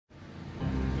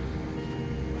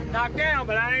Knocked down,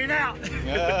 but I ain't out.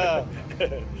 Yeah.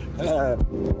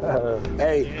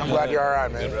 Hey, I'm glad you're all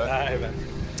right, man. All right, man.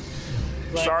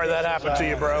 Sorry that happened to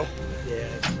you, bro. Yeah,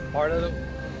 it's part of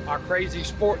our crazy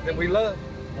sport that we love.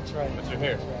 That's right. What's your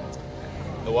hair?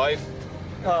 The wife?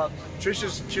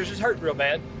 Tricia's hurt real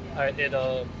bad.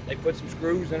 They put some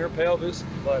screws in her pelvis,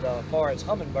 but as far as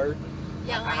Hummingbird,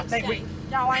 I think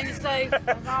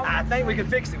we can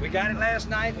fix it. We got it last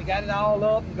night. We got it all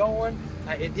up and going.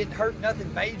 It didn't hurt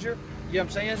nothing major. You know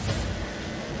what I'm saying?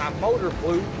 My motor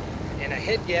blew, and a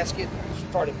head gasket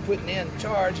started putting in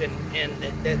charge, and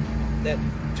that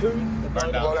tube, the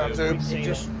blow-down tube, it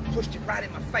just pushed it right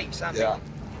in my face. I mean,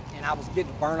 and I was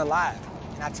getting burned alive.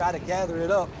 And I tried to gather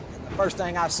it up, and the first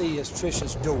thing I see is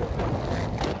Tricia's door.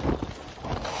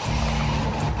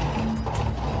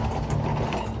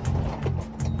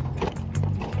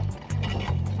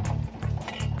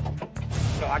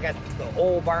 So I got the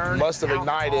oil burn. Must have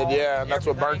ignited, yeah, and that's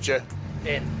what burnt you.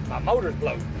 And my motor's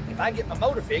blown. If I get my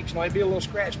motor fixed, it'd be a little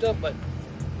scratched up, but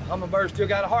the Hummingbird still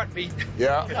got a heartbeat.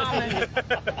 Yeah.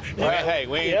 Hey,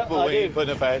 we ain't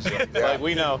putting it past you. Like,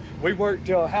 we know. We worked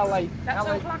till how late? That's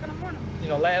 2 o'clock in the morning. You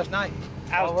know, last night.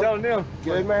 I was telling them,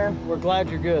 Good, man. We're glad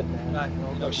you're good, man. right,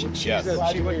 you know, she She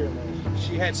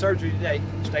had surgery today.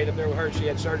 Stayed up there with her. She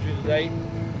had surgery today.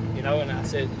 You know, and I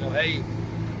said, you know, hey,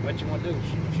 what you want to do?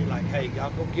 She was like, hey, y'all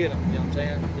go get them. You know what I'm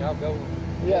saying? Y'all go.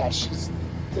 Yeah, she's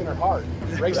in her heart.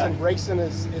 Racing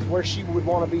is where she would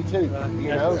want to be too. You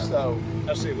know, so.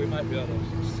 Let's see, we might be able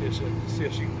to see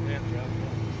if she can answer out.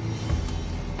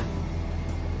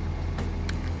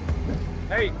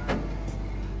 Hey,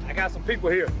 I got some people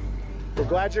here. We're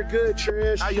glad you're good,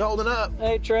 Trish. How you holding up?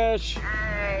 Hey, Trish.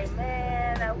 Hey,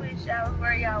 man, I wish I was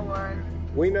where y'all was.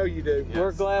 We know you do. Yes,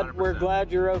 we're glad. 100%. We're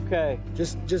glad you're okay.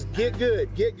 Just get good,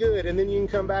 and then you can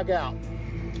come back out.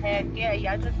 Heck yeah,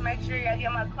 y'all just make sure y'all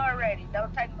get my car ready.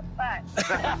 Don't take my spot.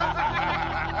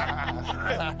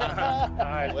 All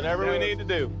right, Whatever we need to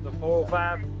do. The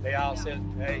 405, they all said,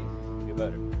 hey, Get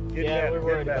better. get better. we're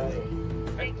worried get about better. it.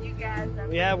 Thank you guys.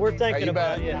 Yeah, we're thinking you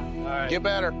about bet. you. All right. Get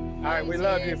better. All right, we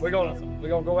love you. We're gonna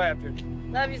go after it.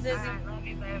 Love you, sissy. Love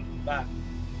you, baby. Bye.